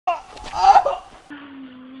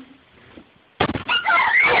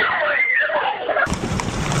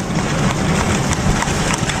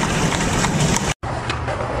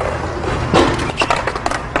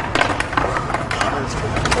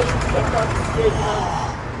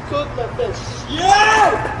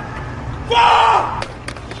Yeah! Fuck!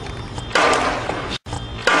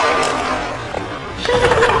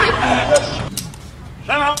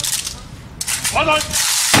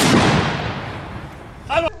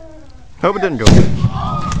 Hope it didn't go good.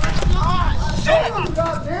 Shit!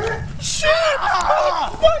 God damn it! Shit! Oh,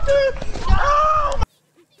 fuck, dude! Oh!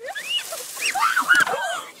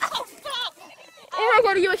 Oh my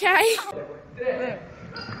god, are you okay?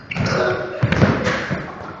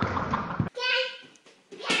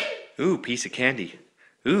 Ooh, piece of candy.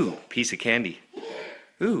 Ooh, piece of candy.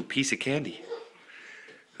 Ooh, piece of candy.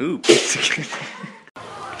 Ooh, piece of candy.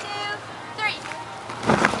 1, 2, 3.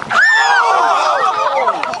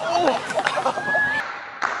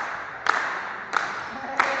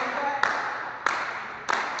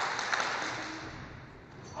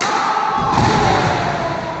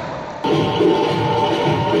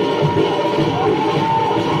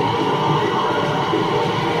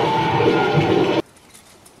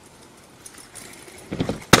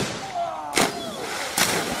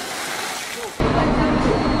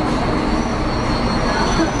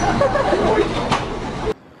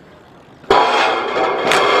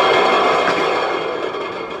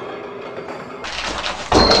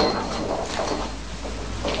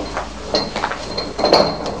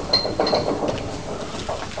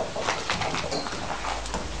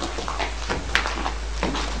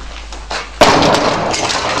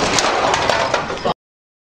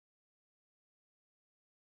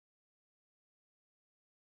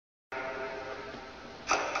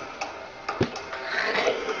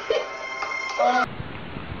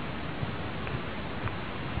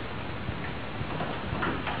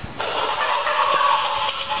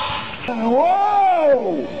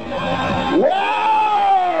 Whoa! Whoa!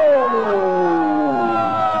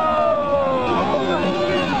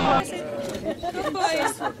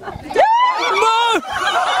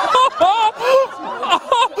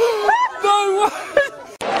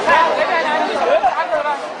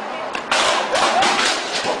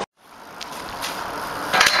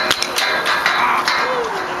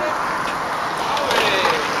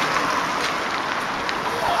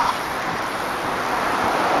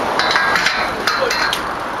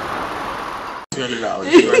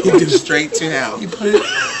 $200. You do straight to hell. You put it in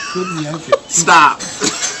the oven. Stop.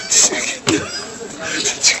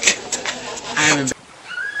 I haven't.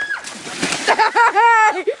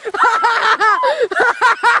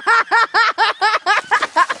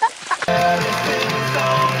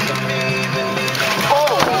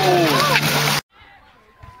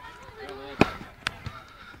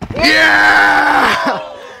 Yeah!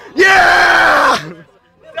 Yeah!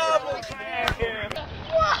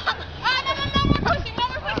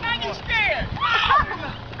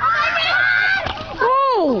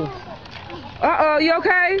 Uh-oh, you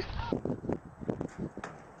okay?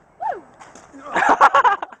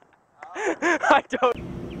 I don't.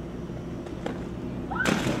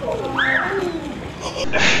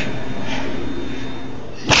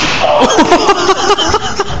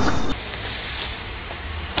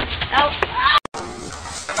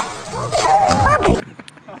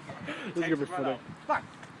 This is gonna be funny. Fuck.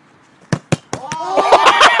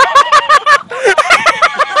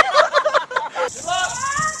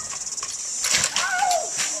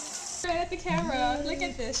 Right at the camera. Look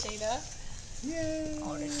at this, Shayna. Yay.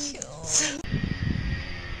 Oh, the kills.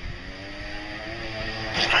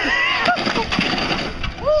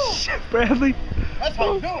 Shit, Bradley. That's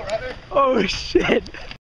how you do it, right there. Oh shit.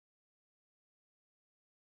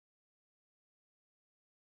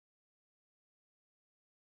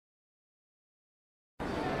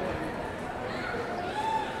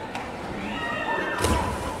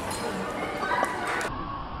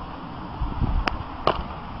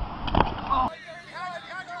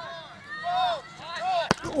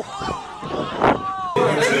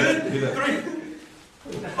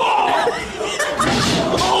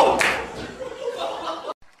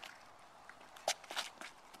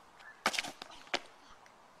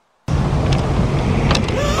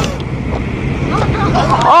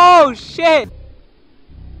 Oh shit!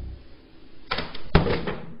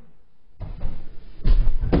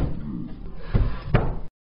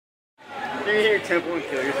 You're gonna hit your temple and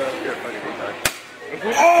kill yourself. You're a fucking retard.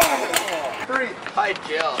 3 high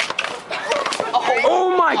jail.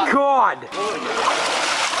 Oh my god!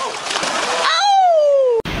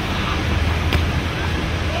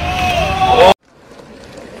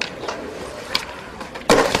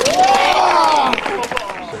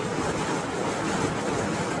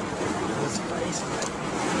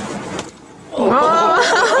 Ow!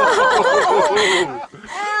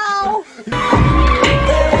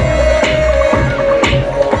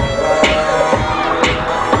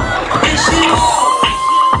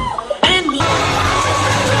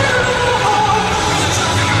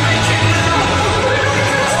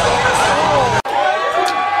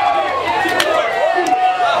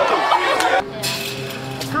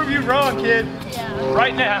 you wrong, kid. Yeah.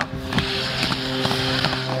 Right now.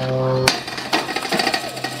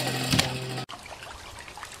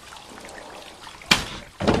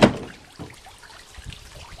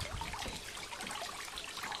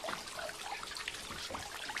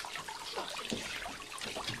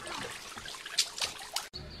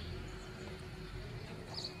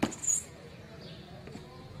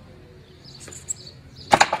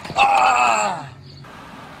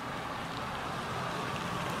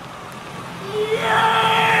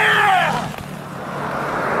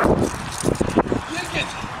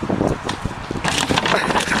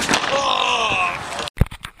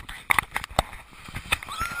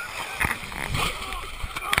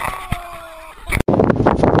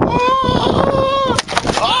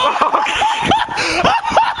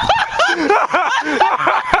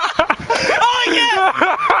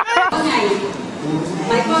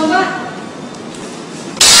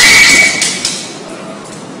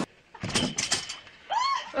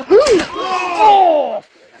 Oh,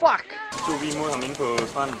 fuck. Du vi mod ham inde på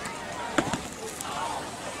stranden.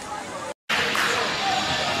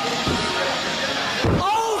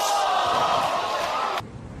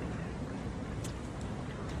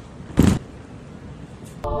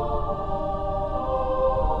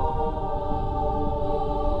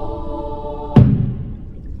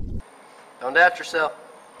 Don't doubt yourself.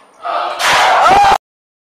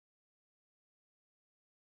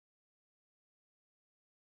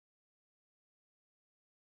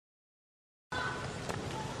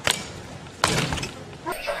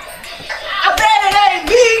 I bet it ain't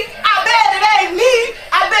me. I bet it ain't me.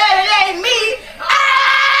 I bet it ain't me. Ah!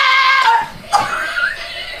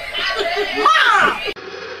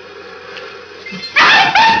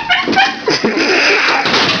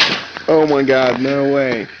 Oh my god, no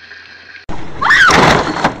way.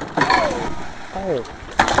 Oh.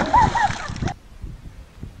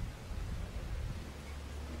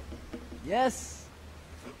 Yes.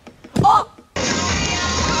 Oh!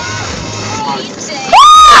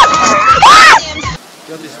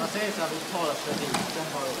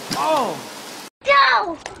 Oh!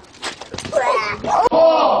 Go!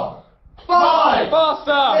 Oh.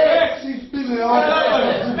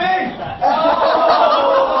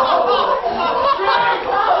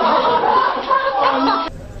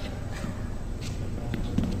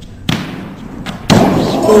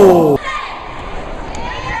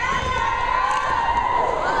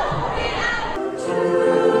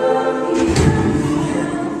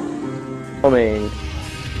 Coming.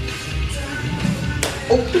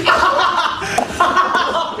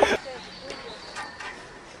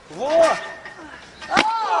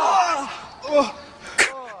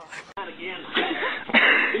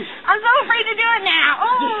 I'm so afraid to do it now.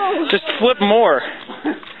 Oh! Just flip more.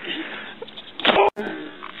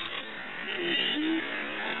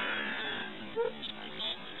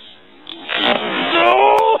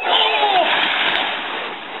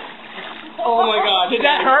 Oh my god, did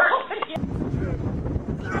that hurt?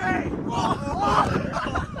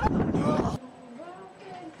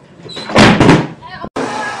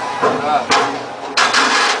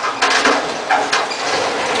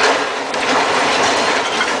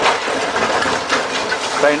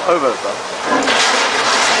 Playing over, bro.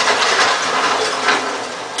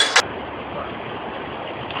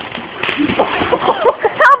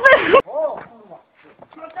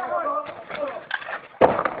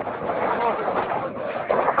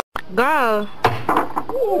 Go.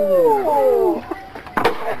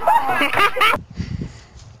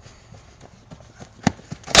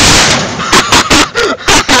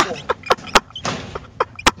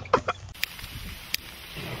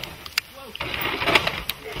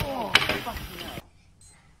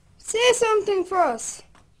 Say something for us.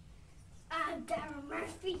 I'm Darren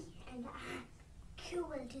Murphy, and I'm cool,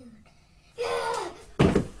 dude.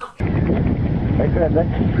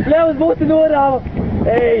 Levels måste nå dem!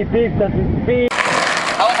 Ey, titta till fin!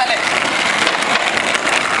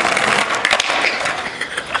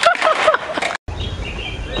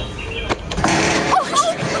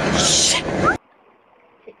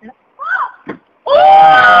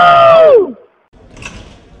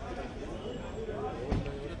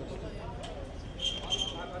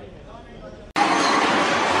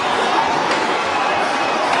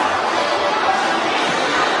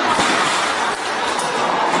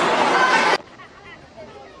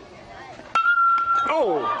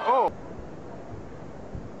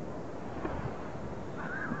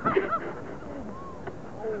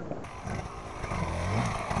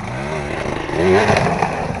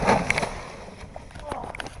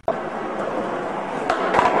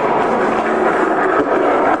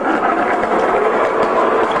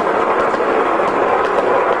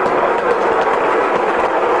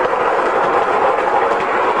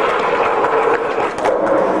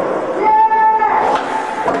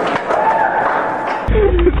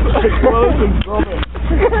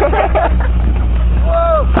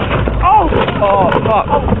 Oh, fuck.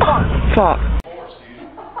 Fuck.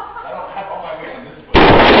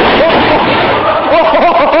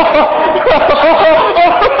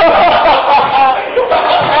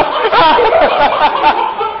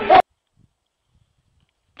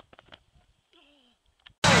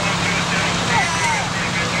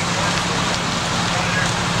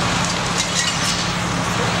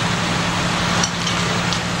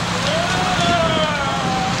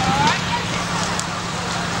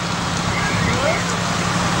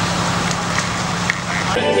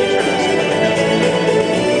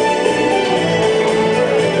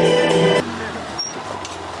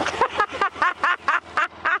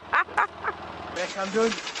 I'm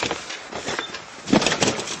doing.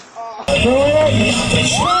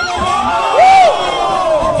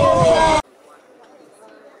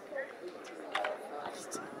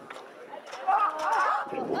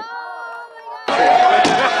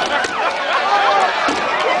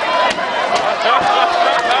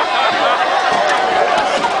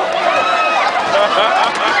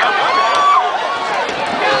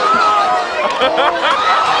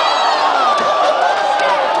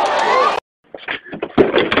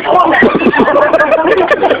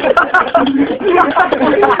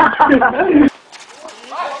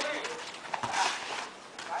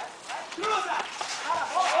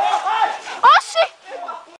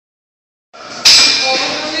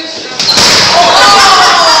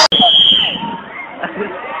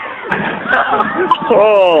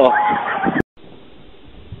 Oh.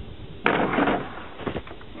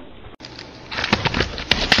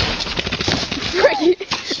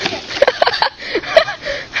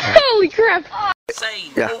 Holy crap!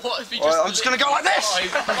 Yeah. I'm just gonna go like this.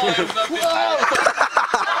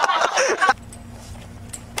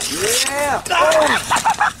 Yeah.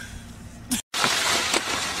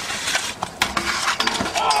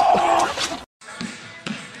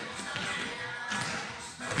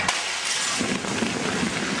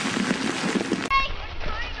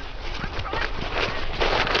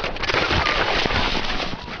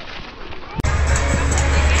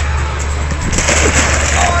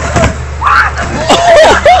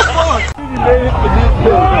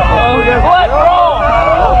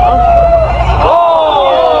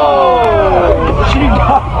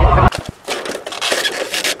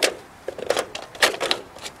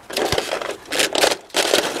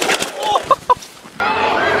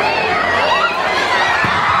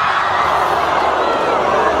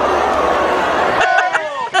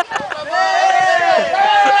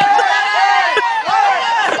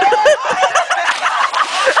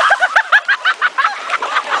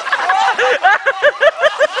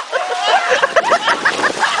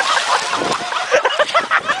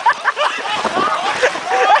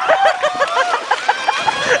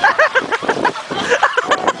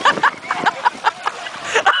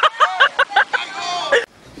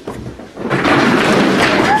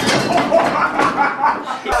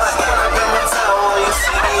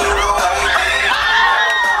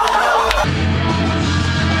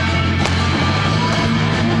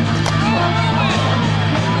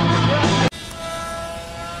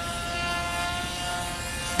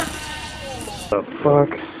 The fuck?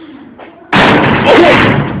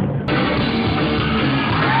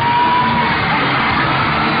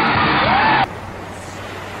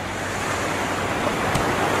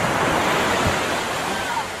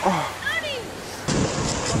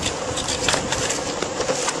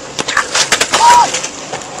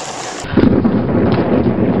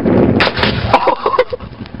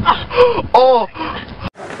 Oh!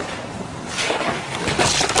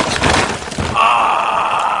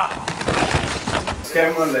 Get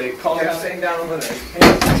on my leg. Calm down. Sitting down on my leg.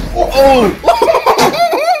 Oh!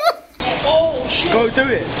 Go do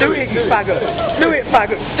it! Do it, you faggot! Do it,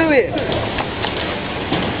 faggot! Do it!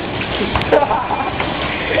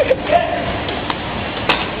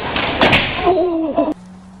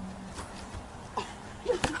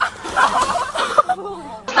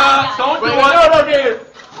 Don't do it! No, dude!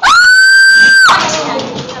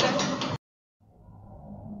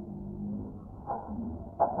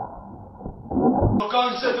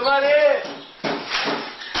 Concha tu madre!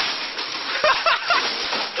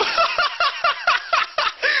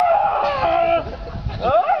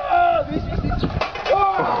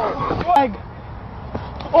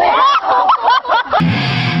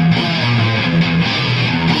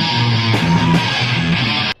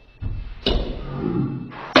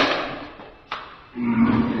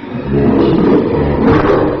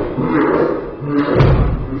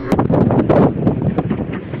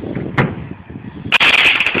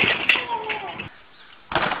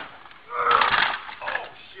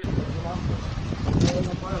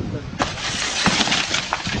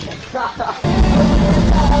 Let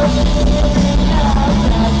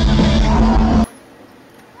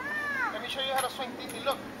me show you how to swing Titi.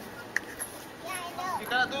 Look. Yeah, I know. You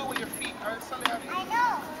gotta do it with your feet. All right, Sally, I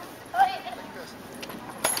know. like this.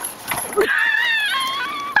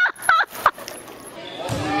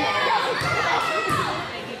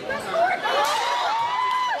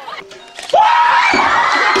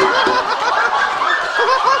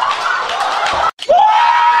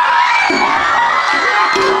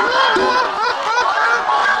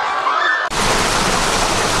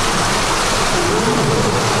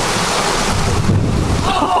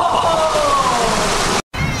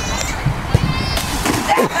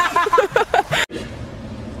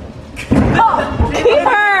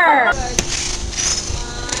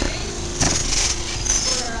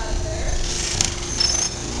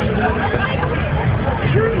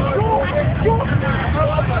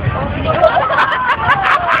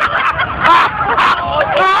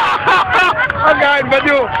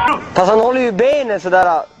 Fast han håller ju benen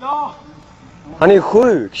sådär. Ja. Han är ju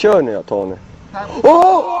sjuk. Kör nu, Tony.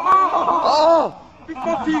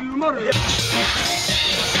 Vilka filmar du?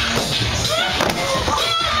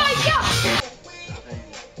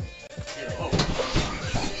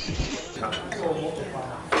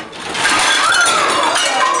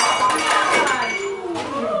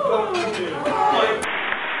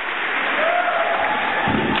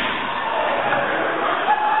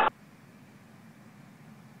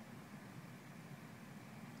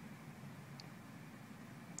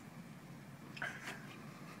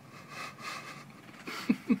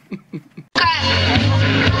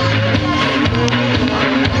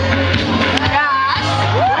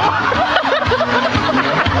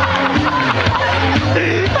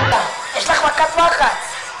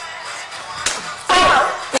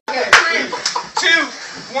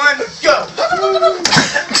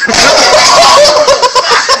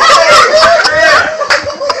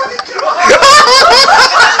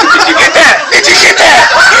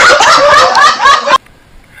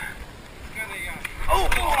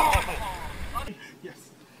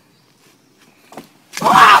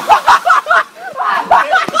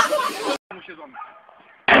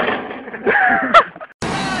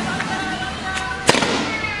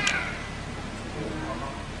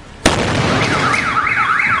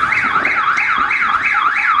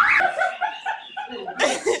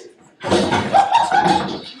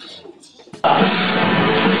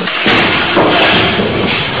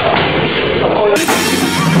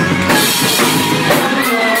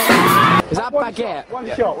 Is that baguette? One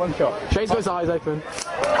shot, one shot. Shane's got his eyes open.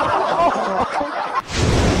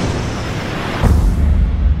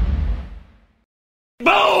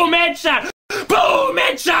 Boom headshot! Boom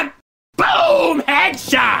headshot! Boom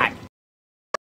headshot!